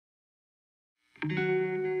Hello,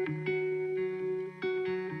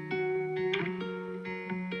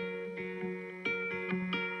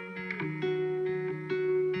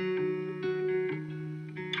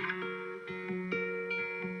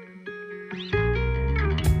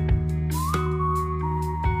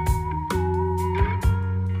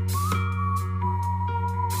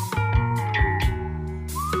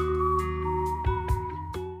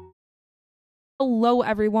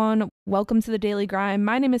 everyone. Welcome to the Daily Grind.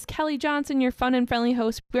 My name is Kelly Johnson, your fun and friendly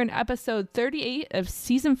host. We're in episode 38 of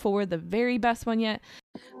season 4, the very best one yet.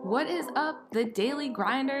 What is up, the Daily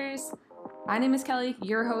Grinders? My name is Kelly,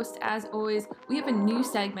 your host. As always, we have a new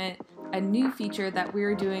segment, a new feature that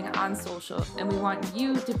we're doing on social, and we want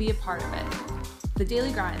you to be a part of it. The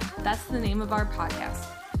Daily Grind, that's the name of our podcast.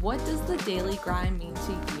 What does the Daily Grind mean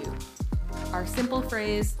to you? Our simple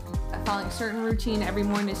phrase, following a certain routine every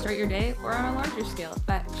morning to start your day, or on a larger scale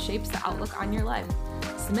that shapes the outlook on your life.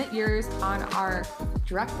 Submit yours on our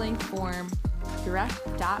direct link form,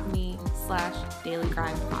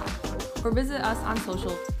 direct.me/dailygrindpod, or visit us on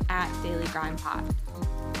social at dailygrindpod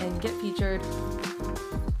and get featured.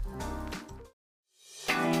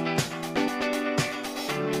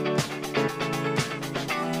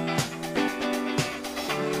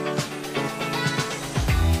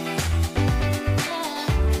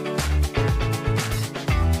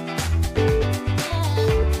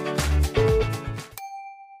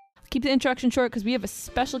 Keep the introduction short because we have a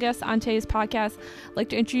special guest on today's podcast. I'd like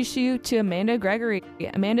to introduce you to Amanda Gregory.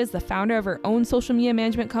 Amanda is the founder of her own social media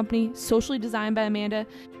management company, Socially Designed by Amanda.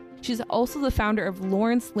 She's also the founder of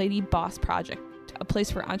Lawrence Lady Boss Project, a place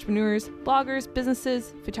for entrepreneurs, bloggers,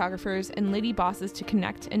 businesses, photographers, and lady bosses to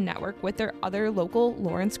connect and network with their other local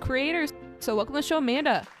Lawrence creators. So welcome to the show,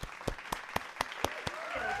 Amanda.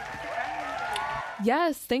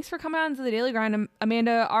 Yes, thanks for coming on to the Daily Grind.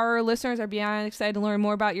 Amanda, our listeners are beyond excited to learn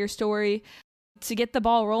more about your story. To get the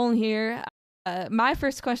ball rolling here, my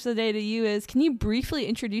first question of the day to you is, can you briefly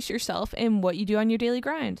introduce yourself and what you do on your daily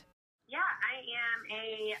grind? Yeah,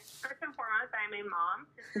 first and foremost, I'm a mom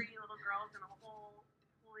to 3 little girls and a whole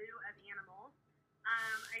slew of animals.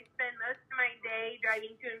 I spend most of my day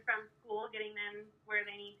driving to and from school, getting them where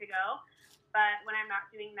they need to go. But when I'm not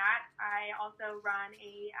doing that, I also run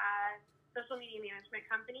a social media management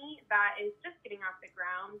company that is just getting off the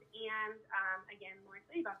ground, and again, Lawrence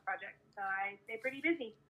Lady Boss Project. So I stay pretty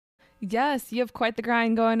busy. Yes, you have quite the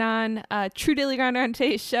grind going on. True daily grinder on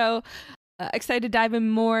today's show. Excited to dive in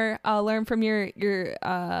more, learn from your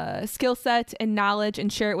skill set and knowledge,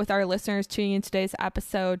 and share it with our listeners tuning in today's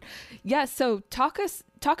episode. Yes, so talk us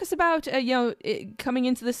about coming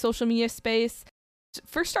into the social media space.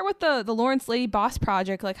 First, start with the Lawrence Lady Boss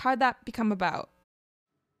Project. Like, how did that become about?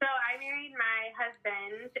 So I married my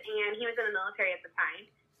husband, and he was in the military at the time.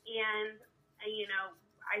 And,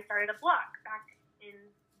 I started a blog back in,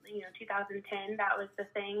 2010. That was the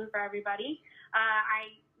thing for everybody.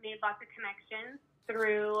 I made lots of connections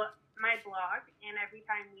through my blog, and every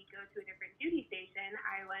time we go to a different duty station,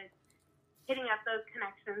 I was hitting up those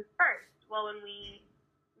connections first. Well, when we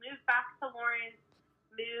moved back to Lawrence,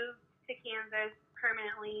 moved to Kansas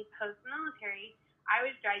permanently post-military, I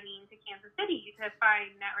was driving to Kansas City to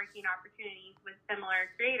find networking opportunities with similar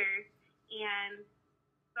creators, and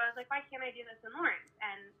so I was like, why can't I do this in Lawrence?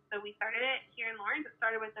 And so we started it here in Lawrence. It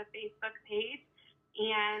started with a Facebook page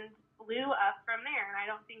and blew up from there, and I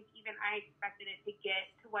don't think even I expected it to get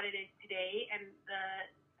to what it is today and the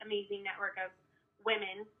amazing network of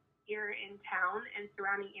women here in town and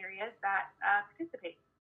surrounding areas that participate.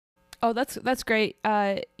 Oh, that's great.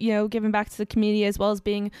 Giving back to the community as well as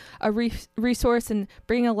being a resource and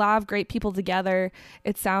bringing a lot of great people together.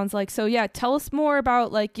 It sounds like. So yeah, tell us more about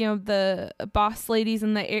the boss ladies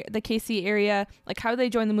in the KC area. Like, how do they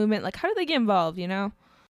join the movement? Like, how do they get involved? Well,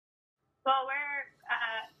 we're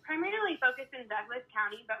primarily focused in Douglas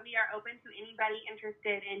County, but we are open to anybody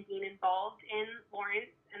interested in being involved in Lawrence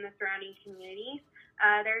and the surrounding communities.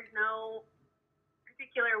 There's no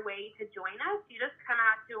particular way to join us. You just come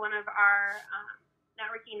out to one of our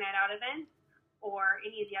networking night out events or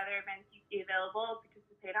any of the other events you see available,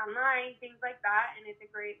 participate online, things like that, and it's a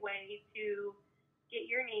great way to get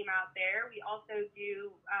your name out there. We also do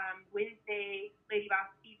Wednesday Lady Boss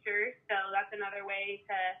features, so that's another way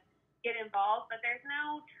to get involved, but there's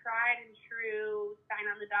no tried and true sign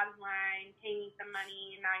on the dotted line, pay me some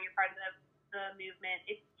money, and now you're part of the movement.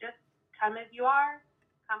 It's just come as you are,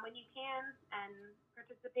 come when you can, and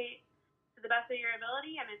participate to the best of your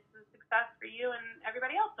ability, and it's a success for you and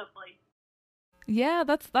everybody else, hopefully. Yeah,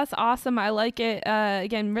 that's awesome. I like it.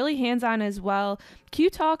 Again, really hands-on as well. Can you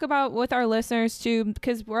talk about with our listeners too,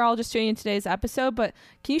 because we're all just doing today's episode, but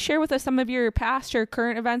can you share with us some of your past or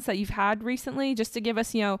current events that you've had recently, just to give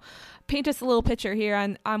us, paint us a little picture here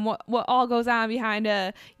on what all goes on behind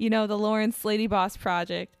the Lawrence Lady Boss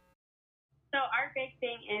project. So our big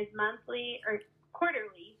thing is monthly or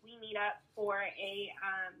quarterly. We meet up for a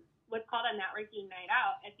what's called a networking night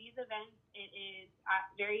out. At these events, it is at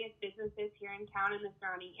various businesses here in town and the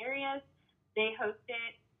surrounding areas. They host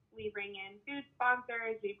it. We bring in food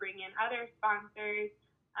sponsors. We bring in other sponsors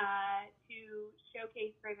to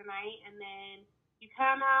showcase for the night, and then you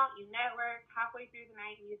come out, you network. Halfway through the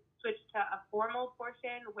night, you switch to a formal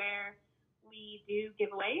portion where we do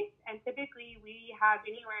giveaways, and typically we have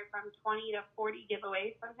anywhere from 20 to 40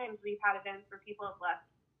 giveaways. Sometimes we've had events where people have left,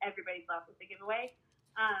 everybody's left with a giveaway.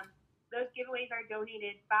 Those giveaways are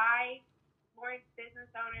donated by Lawrence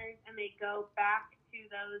business owners, and they go back to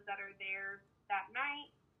those that are there that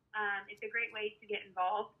night. It's a great way to get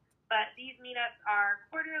involved. But these meetups are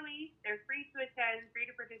quarterly. They're free to attend, free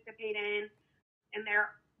to participate in, and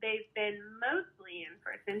they've been mostly in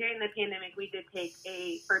person. During the pandemic, we did take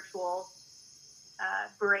a virtual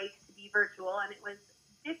break to be virtual, and it was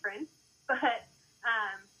different, but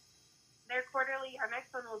they're quarterly. Our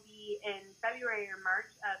next one will be in February or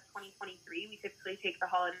March of 2023. We typically take the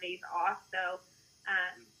holidays off, so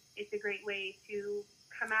it's a great way to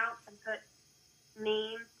come out and put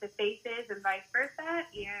names to faces and vice versa,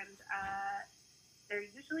 and they're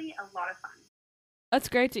usually a lot of fun. That's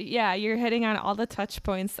great. Yeah, you're hitting on all the touch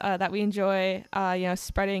points that we enjoy,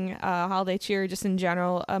 spreading holiday cheer just in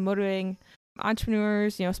general, motivating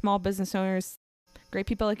entrepreneurs, small business owners, great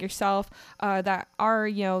people like yourself that are,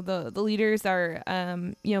 the leaders that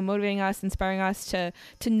are, motivating us, inspiring us to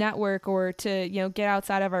network or to, get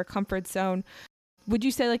outside of our comfort zone. Would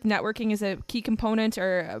you say like networking is a key component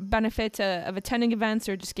or a benefit of attending events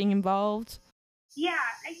or just getting involved? Yeah,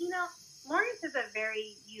 Lawrence is a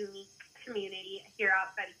very unique community here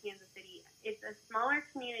outside of Kansas City. It's a smaller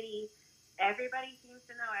community. Everybody seems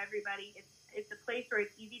to know everybody. It's a place where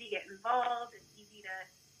it's easy to get involved. It's easy to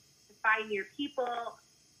find your people.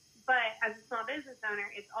 But as a small business owner,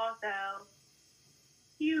 it's also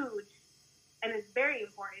huge, and it's very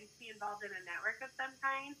important to be involved in a network of some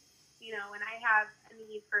kind. When I have a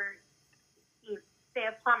need for, say,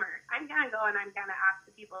 a plumber, I'm going to go and I'm going to ask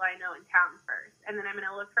the people I know in town first. And then I'm going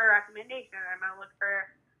to look for a recommendation. I'm going to look for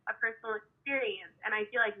a personal experience. And I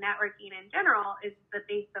feel like networking in general is the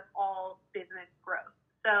base of all business growth.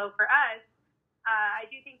 So for us, I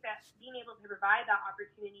do think that being able to provide that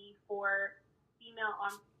opportunity for female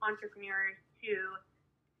entrepreneurs to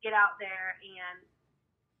get out there and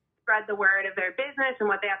spread the word of their business and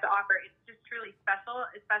what they have to offer, it's just truly special,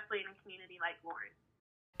 especially in a community like Lawrence.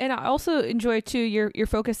 And I also enjoy too your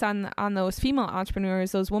focus on those female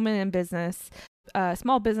entrepreneurs, those women in business,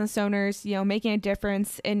 small business owners, making a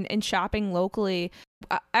difference in shopping locally.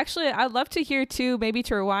 Actually, I'd love to hear too, maybe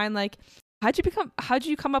to rewind, like how'd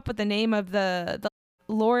you come up with the name of the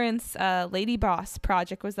Lawrence Lady Boss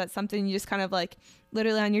project? Was that something you just kind of like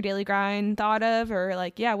literally on your daily grind thought of, or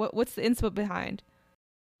like, what's the inspo behind?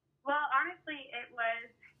 Well, honestly, it was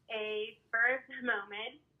a spur of the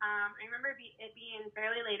moment. I remember it being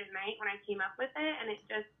fairly late at night when I came up with it, and it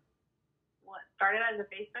just started as a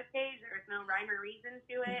Facebook page. There was no rhyme or reason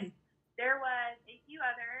to it. Mm-hmm. There was a few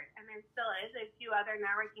other, and there still is, a few other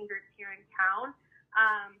networking groups here in town.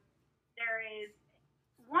 There is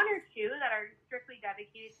one or two that are strictly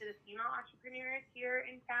dedicated to the female entrepreneurs here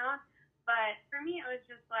in town. But for me, it was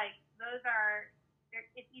just like,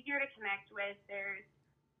 it's easier to connect with. There's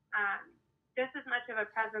just as much of a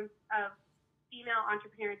presence of female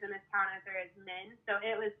entrepreneurs in this town as there is men. So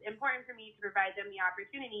it was important for me to provide them the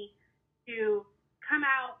opportunity to come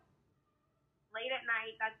out late at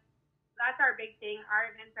night. That's our big thing.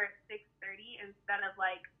 Our events are at 6:30 instead of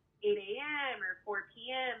like 8 a.m. or 4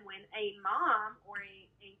 p.m. when a mom or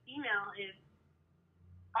a female is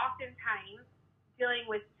oftentimes dealing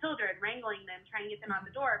with children, wrangling them, trying to get them out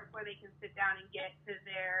the door before they can sit down and get to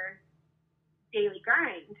their daily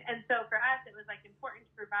grind. And so for us, it was like important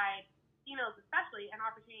to provide females especially an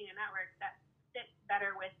opportunity to network that fits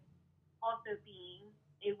better with also being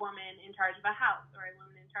a woman in charge of a house, or a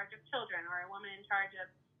woman in charge of children, or a woman in charge of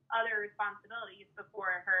other responsibilities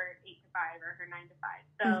before her 8 to 5 or her 9 to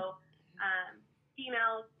 5. So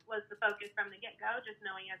females was the focus from the get-go, just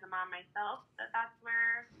knowing as a mom myself that's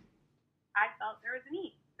where I felt there was a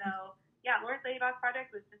need. So yeah, Lawrence Lady Boss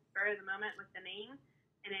Project was just spur of the moment with the name,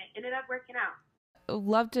 and it ended up working out.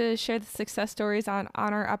 love to share the success stories on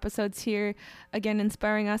our episodes here. Again,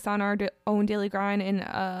 inspiring us on our own daily grind, and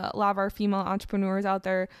a lot of our female entrepreneurs out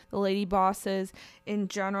there, the lady bosses in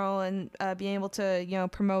general, and being able to,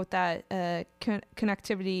 promote that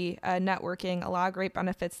connectivity, networking, a lot of great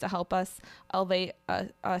benefits to help us elevate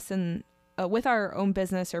us and with our own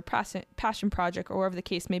business or passion project, or whatever the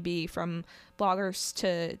case may be, from bloggers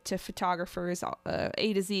to photographers,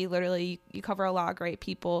 A to Z. Literally, you cover a lot of great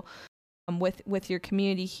people with your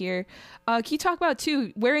community here. Can you talk about,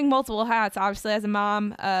 too, wearing multiple hats, obviously, as a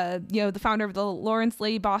mom, the founder of the Lawrence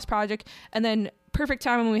Lady Boss Project, and then perfect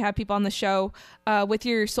time when we have people on the show with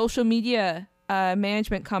your social media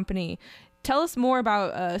management company. Tell us more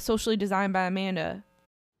about Socially Designed by Amanda.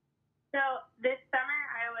 So this summer,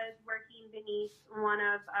 I was working beneath one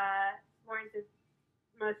of Lawrence's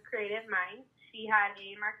most creative minds. She had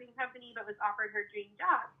a marketing company, but was offered her dream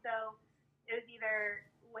job. So it was either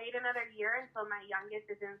wait another year until my youngest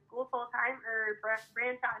is in school full time, or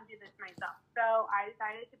branch out and do this myself. So I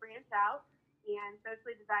decided to branch out, and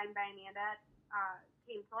Socially Designed by Amanda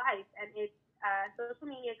came to life. And it's a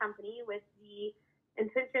social media company with the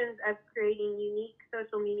intentions of creating unique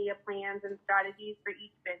social media plans and strategies for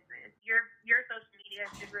each business. Your social media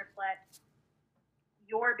should reflect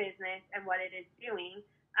your business and what it is doing.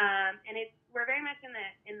 And we're very much in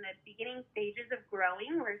the beginning stages of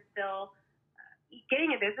growing. We're still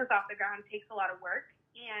getting a business off the ground takes a lot of work,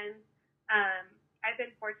 and I've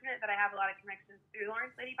been fortunate that I have a lot of connections through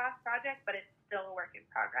Lawrence Lady Boss Project, but it's still a work in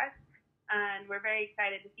progress. And we're very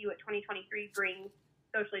excited to see what 2023 brings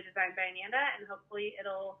Socially Designed by Amanda, and hopefully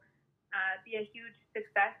it'll be a huge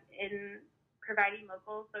success in providing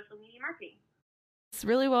local social media marketing. It's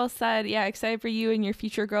really well said. Yeah, excited for you and your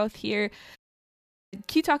future growth here.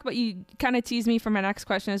 Can you talk about, you kind of teased me for my next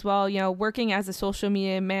question as well, working as a social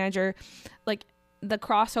media manager, like the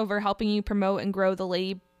crossover, helping you promote and grow the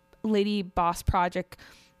Lady Boss Project.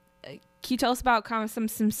 Can you tell us about kind of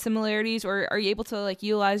some similarities, or are you able to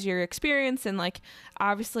utilize your experience and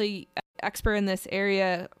obviously expert in this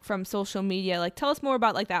area from social media? Tell us more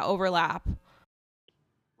about that overlap.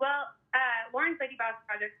 Well, Lawrence Lady Boss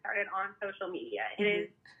Project started on social media. It has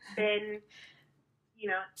been,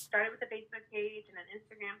 started with a Facebook page and an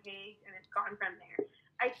Instagram page, and it's gone from there.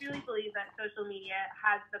 I truly believe that social media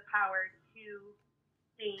has the power to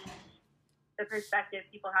change the perspective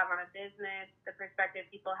people have on a business, the perspective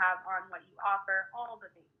people have on what you offer, all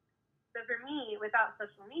the things. So for me, without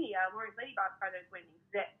social media, Lawrence Lady Boss Project wouldn't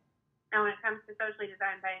exist. Now, when it comes to Socially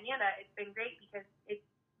Designed by Amanda, it's been great because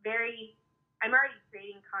I'm already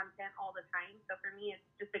creating content all the time. So for me, it's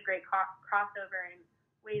just a great crossover and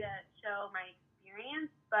way to show my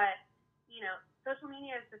experience. But, social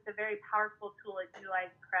media is just a very powerful tool if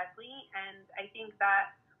utilized correctly. And I think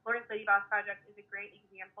that Lawrence Lady Boss Project is a great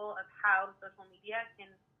example of how social media can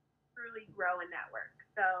truly grow a network.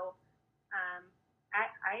 So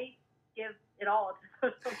I give it all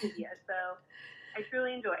to social media. So I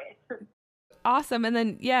truly enjoy it. Awesome. And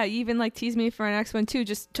then, yeah, you even tease me for our next one too,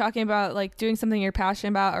 just talking about doing something you're passionate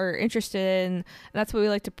about or interested in. And that's what we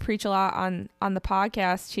like to preach a lot on the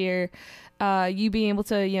podcast here. You being able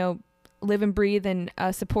to, live and breathe and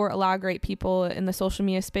support a lot of great people in the social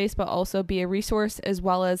media space, but also be a resource, as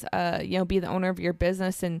well as, be the owner of your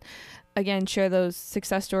business. And again, share those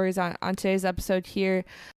success stories on today's episode here.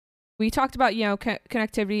 We talked about,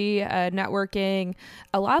 connectivity, networking.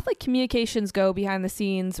 A lot of communications go behind the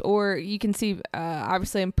scenes, or you can see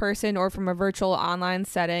obviously in person or from a virtual online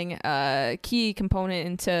setting, key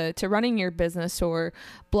component into running your business or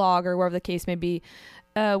blog or whatever the case may be.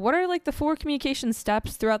 What are the 4 communication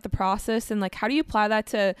steps throughout the process, and how do you apply that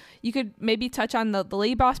to? You could maybe touch on the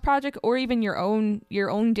Lady Boss Project, or even your own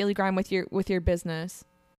daily grind with your business.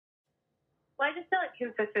 Well, I just feel like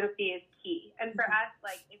consistency is key, and for us,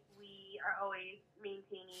 if we are always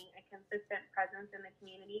maintaining a consistent presence in the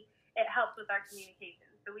community, it helps with our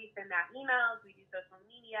communication. So we send out emails, we do social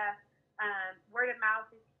media, word of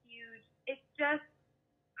mouth is huge. It's just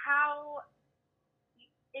how,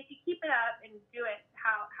 if you keep it up and do it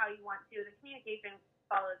how you want to, the communication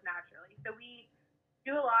follows naturally. So we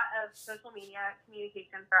do a lot of social media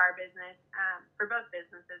communication for our business, for both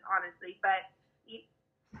businesses, honestly. But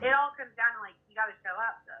it all comes down to you got to show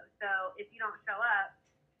up, though. So if you don't show up,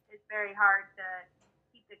 it's very hard to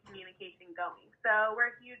keep the communication going. So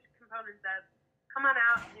we're huge components of come on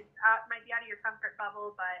out. It might be out of your comfort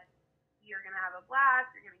bubble, but you're going to have a blast.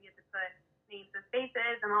 You're going to get to put names to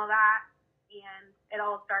faces and all that. And it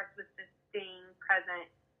all starts with just staying present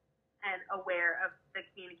and aware of the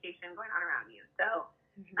communication going on around you. So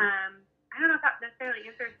I don't know if that necessarily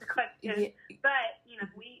answers the question, but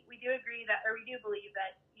we do agree that, or we do believe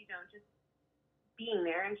that, just being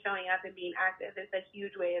there and showing up and being active is a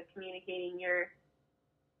huge way of communicating your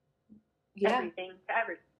everything to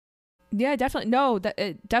everyone. Yeah, definitely. No, that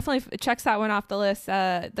it definitely checks that one off the list.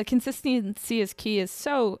 The consistency is key is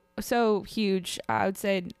so huge. I would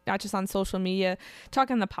say not just on social media,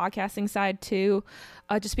 talking on the podcasting side too.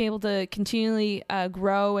 Just being able to continually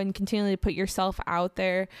grow and continually put yourself out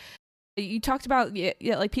there. You talked about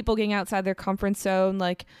like people getting outside their comfort zone.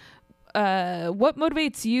 Like, what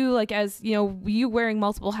motivates you? Like, as you know, you wearing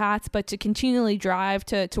multiple hats, but to continually drive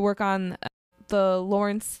to work on the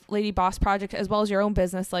Lawrence Lady Boss project as well as your own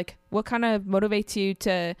business. Like, what kind of motivates you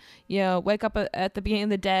to, wake up at the beginning of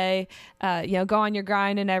the day, go on your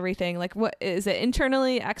grind and everything? Like, what is it,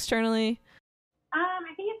 internally, externally?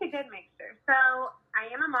 I think it's a good mixture. So I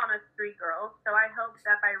am a mom of 3 girls, so I hope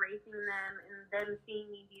that by raising them and them seeing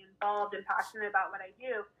me be involved and passionate about what I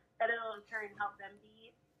do, that it'll in turn help them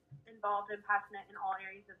be involved and passionate in all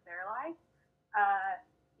areas of their life.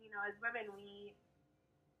 As women,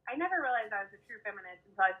 I never realized I was a true feminist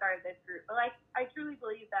until I started this group. But I truly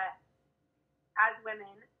believe that as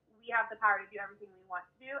women, we have the power to do everything we want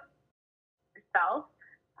to do ourselves.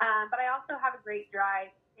 But I also have a great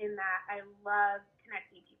drive in that I love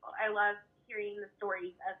connecting people. I love hearing the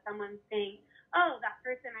stories of someone saying, "Oh, that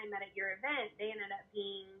person I met at your event, they ended up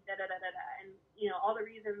being da da da da da," and all the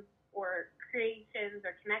reasons or creations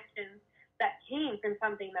or connections that came from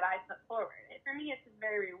something that I put forward. For me, it's just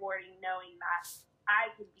very rewarding knowing that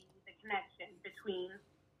I can be the connection between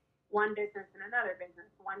one business and another business,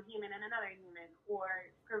 one human and another human, or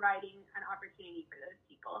providing an opportunity for those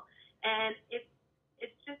people. And it's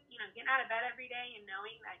just, getting out of bed every day and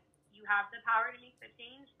knowing that you have the power to make the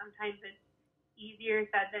change. Sometimes it's easier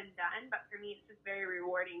said than done, but for me, it's just very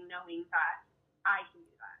rewarding knowing that I can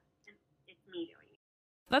do that and it's me doing it.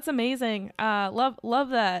 That's amazing. Love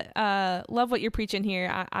that. Love what you're preaching here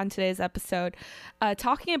on today's episode.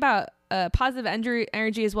 Talking about positive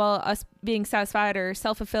energy as well, us being satisfied or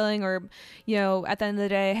self-fulfilling, or at the end of the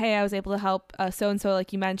day, hey, I was able to help so and so,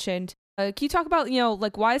 like you mentioned. Can you talk about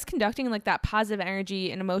like why is conducting like that positive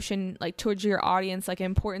energy and emotion like towards your audience like an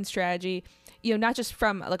important strategy? Not just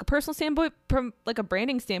from like a personal standpoint, from like a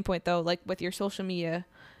branding standpoint though, like with your social media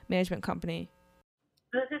management company.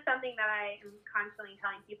 This is something that I am constantly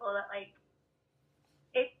telling people that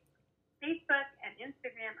it's Facebook and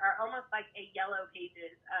Instagram are almost like a yellow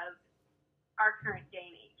pages of our current day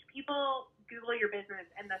and age. People Google your business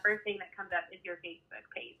and the first thing that comes up is your Facebook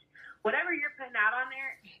page. Whatever you're putting out on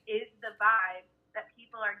there is the vibe that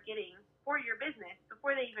people are getting for your business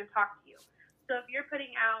before they even talk to you. So if you're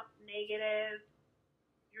putting out negative,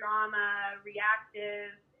 drama,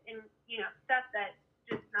 reactive, and stuff that's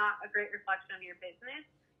just not a great reflection of your business,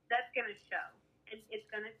 that's going to show. And it's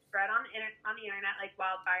going to spread on the internet like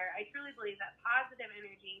wildfire. I truly believe that positive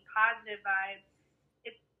energy, positive vibes,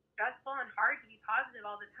 it's stressful and hard to be positive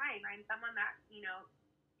all the time. I'm someone that,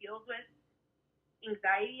 deals with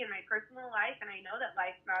anxiety in my personal life, and I know that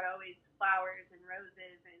life's not always flowers and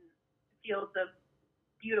roses and fields of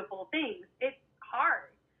beautiful things. It's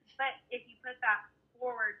hard. But if you put that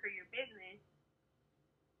forward for your business,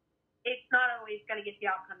 it's not always going to get the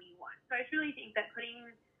outcome you want. So I truly think that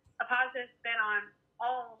putting a positive spin on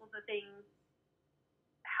all the things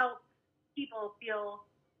helps people feel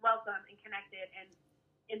welcome and connected and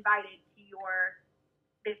invited to your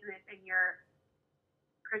business and your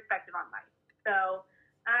perspective on life. So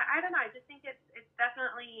I don't know. I just think it's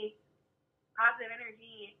definitely positive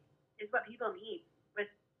energy is what people need with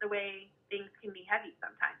the way things can be heavy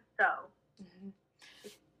sometimes. So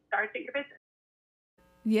it starts at your business.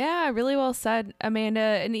 Yeah, really well said, Amanda.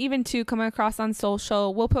 And even to come across on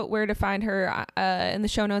social, we'll put where to find her in the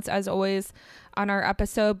show notes as always on our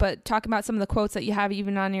episode. But talking about some of the quotes that you have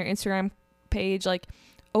even on your Instagram page, like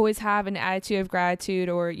always have an attitude of gratitude,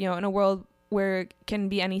 or in a world where it can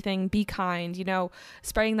be anything, be kind,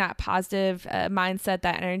 spreading that positive mindset,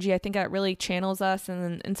 that energy. I think that really channels us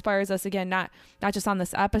and inspires us, again, not just on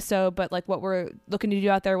this episode, but like what we're looking to do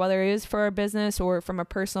out there, whether it is for our business or from a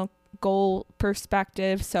personal goal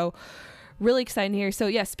perspective. So really exciting here. So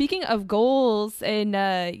yeah, speaking of goals and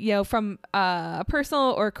from a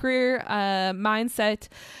personal or career mindset,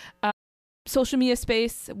 social media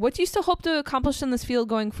space, what do you still hope to accomplish in this field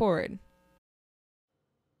going forward?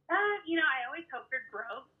 I always hope for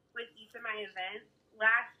growth with each of my events.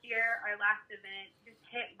 Last year, our last event just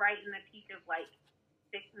hit right in the peak of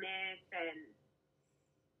sickness and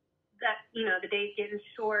that, the days getting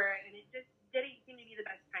short, and it just didn't seem to be the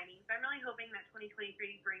best timing. So I'm really hoping that 2023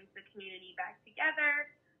 brings the community back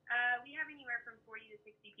together. We have anywhere from 40 to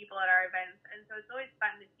 60 people at our events, and so it's always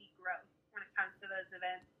fun to see growth when it comes to those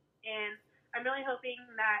events. And I'm really hoping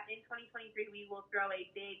that in 2023 we will throw a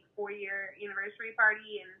big 4-year anniversary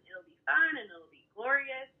party, and it'll be fun and it'll be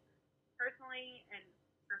glorious. Personally and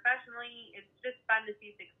professionally, it's just fun to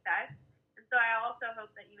see success. And so I also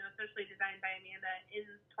hope that, Socially Designed by Amanda in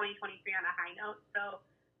 2023 on a high note. So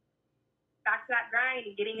back to that grind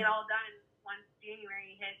and getting it all done once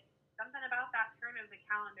January hits. Something about that turn of the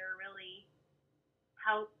calendar really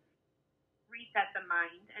helps reset the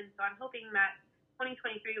mind. And so I'm hoping that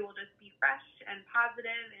 2023 will just be fresh and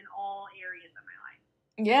positive in all areas of my life.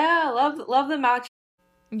 Yeah, love the match.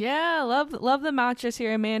 Yeah, love the mantras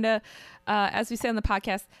here, Amanda. As we say on the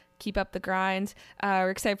podcast, keep up the grind. We're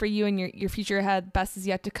excited for you and your future ahead. Best is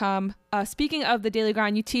yet to come. Speaking of the daily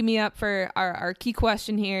grind, you teed me up for our key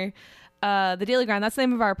question here. The daily grind, that's the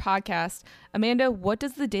name of our podcast. Amanda, what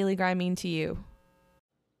does the daily grind mean to you?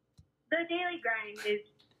 The daily grind is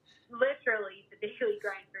literally the daily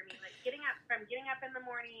grind for me. Like getting up in the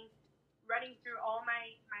morning, running through all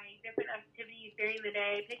my different activities during the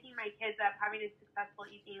day, picking my kids up, having a successful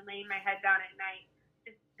evening, laying my head down at night,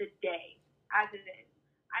 just the day as it is.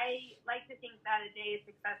 I like to think that a day is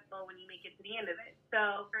successful when you make it to the end of it.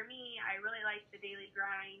 So for me, I really like the daily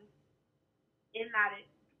grind in that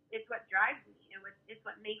it's what drives me. It's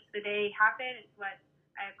what makes the day happen. It's what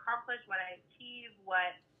I accomplish, what I achieve,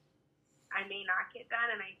 what I may not get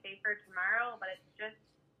done and I save for tomorrow, but it's just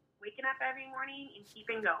waking up every morning and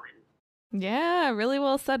keeping going. Yeah, really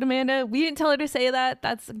well said, Amanda. We didn't tell her to say that.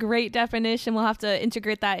 That's a great definition. We'll have to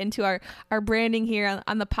integrate that into our branding here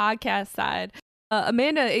on the podcast side.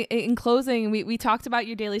 Amanda, in closing, we talked about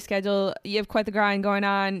your daily schedule. You have quite the grind going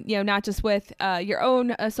on, not just with your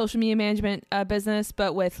own social media management business,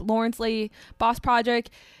 but with Lawrence Lady Boss Project.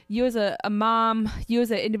 You as a mom, you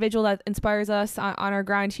as an individual that inspires us on our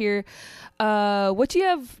grind here. What do you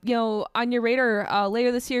have, on your radar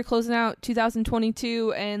later this year, closing out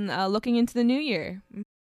 2022 and looking into the new year?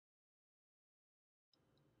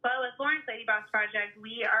 Well, with Lawrence Lady Boss Project,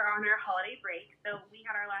 we are on our holiday break. So we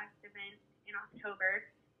had our last event in October,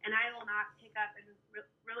 and I will not pick up and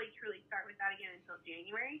really truly start with that again until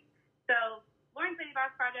January. So Lawrence Lady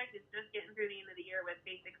Boss Project is just getting through the end of the year with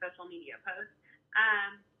basic social media posts.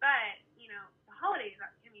 But the holidays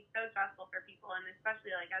can be so stressful for people, and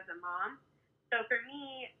especially like as a mom. So for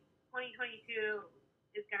me, 2022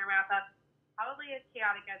 is going to wrap up probably as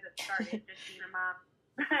chaotic as it started, just being a mom.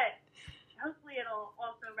 But hopefully it'll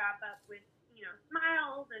also wrap up with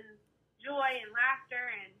smiles and joy and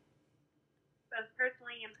laughter, and both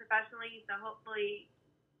personally and professionally. So hopefully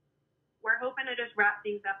we're hoping to just wrap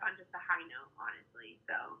things up on just a high note, honestly.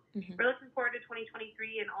 So we're looking forward to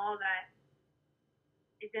 2023 and all that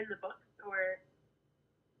is in the books or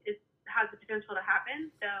has the potential to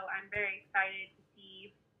happen. So I'm very excited to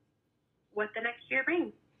see what the next year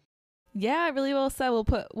brings. Yeah, really well said. We'll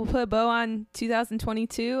put a bow on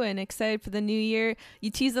 2022 and excited for the new year.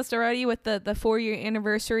 You teased us already with the 4-year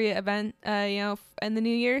anniversary event, in the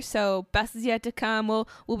new year. So best is yet to come.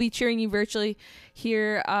 We'll be cheering you virtually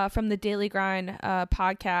here from the Daily Grind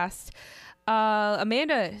podcast.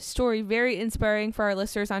 Amanda, story very inspiring for our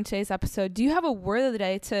listeners on today's episode. Do you have a word of the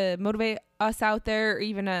day to motivate us out there, or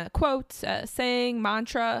even a quote, a saying,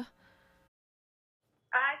 mantra?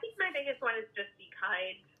 I think my biggest one is just be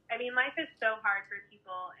kind. I mean, life is so hard for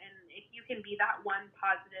people, and if you can be that one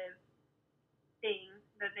positive thing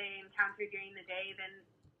that they encounter during the day, then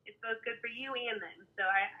it's both good for you and them. So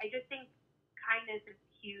I just think kindness is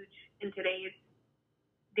huge in today's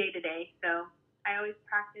day-to-day. So I always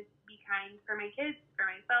practice be kind for my kids, for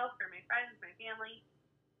myself, for my friends, my family.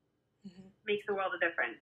 Makes the world a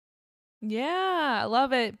difference. Yeah, I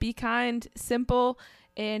love it. Be kind, simple.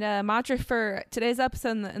 And mantra for today's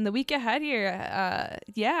episode and the week ahead here.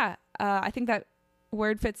 I think that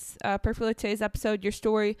word fits perfectly with today's episode. Your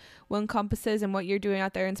story, what encompasses, and what you're doing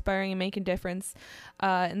out there, inspiring and making difference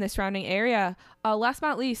in the surrounding area. Last but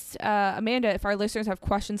not least, Amanda, if our listeners have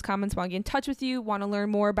questions, comments, want to get in touch with you, want to learn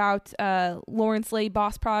more about Lawrence Lady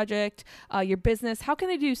Boss Project, your business, how can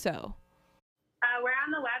they do so? We're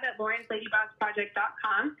on the web at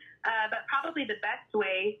lawrenceladybossproject.com, but probably the best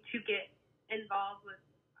way to get involved with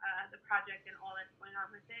the project and all that's going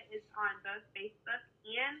on with it is on both Facebook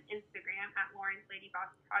and Instagram at Lawrence Lady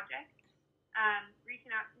Boss Project.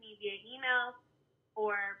 Reaching out to me via email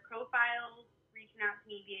or profiles, reaching out to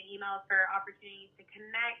me via email for opportunities to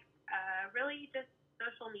connect, really just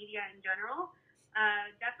social media in general.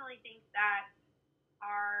 Definitely think that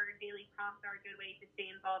our daily prompts are a good way to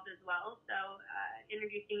stay involved as well. So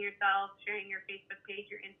introducing yourself, sharing your Facebook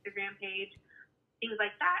page, your Instagram page, things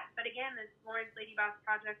like that. But again, this Lawrence Lady Boss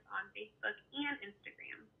Project on Facebook and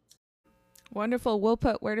Instagram. Wonderful. We'll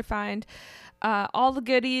put where to find all the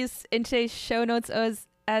goodies in today's show notes.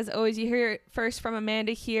 As always, you hear it first from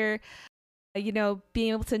Amanda here. Being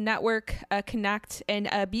able to network, connect, and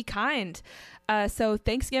be kind. So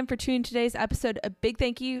thanks again for tuning today's episode. A big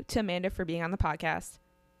thank you to Amanda for being on the podcast.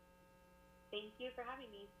 Thank you for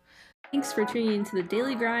having me. Thanks for tuning into the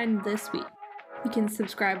Daily Grind this week. You can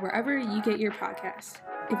subscribe wherever you get your podcast.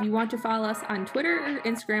 If you want to follow us on Twitter or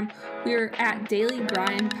Instagram, we are at Daily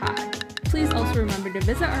Grind Pod. Please also remember to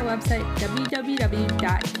visit our website, www.kjfwi.org,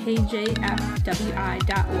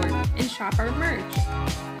 and shop our merch.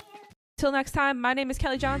 Till next time, my name is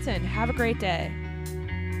Kelly Johnson. Have a great day.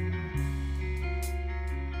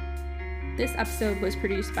 This episode was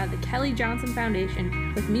produced by the Kelly Johnson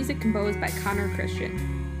Foundation with music composed by Connor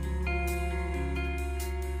Christian.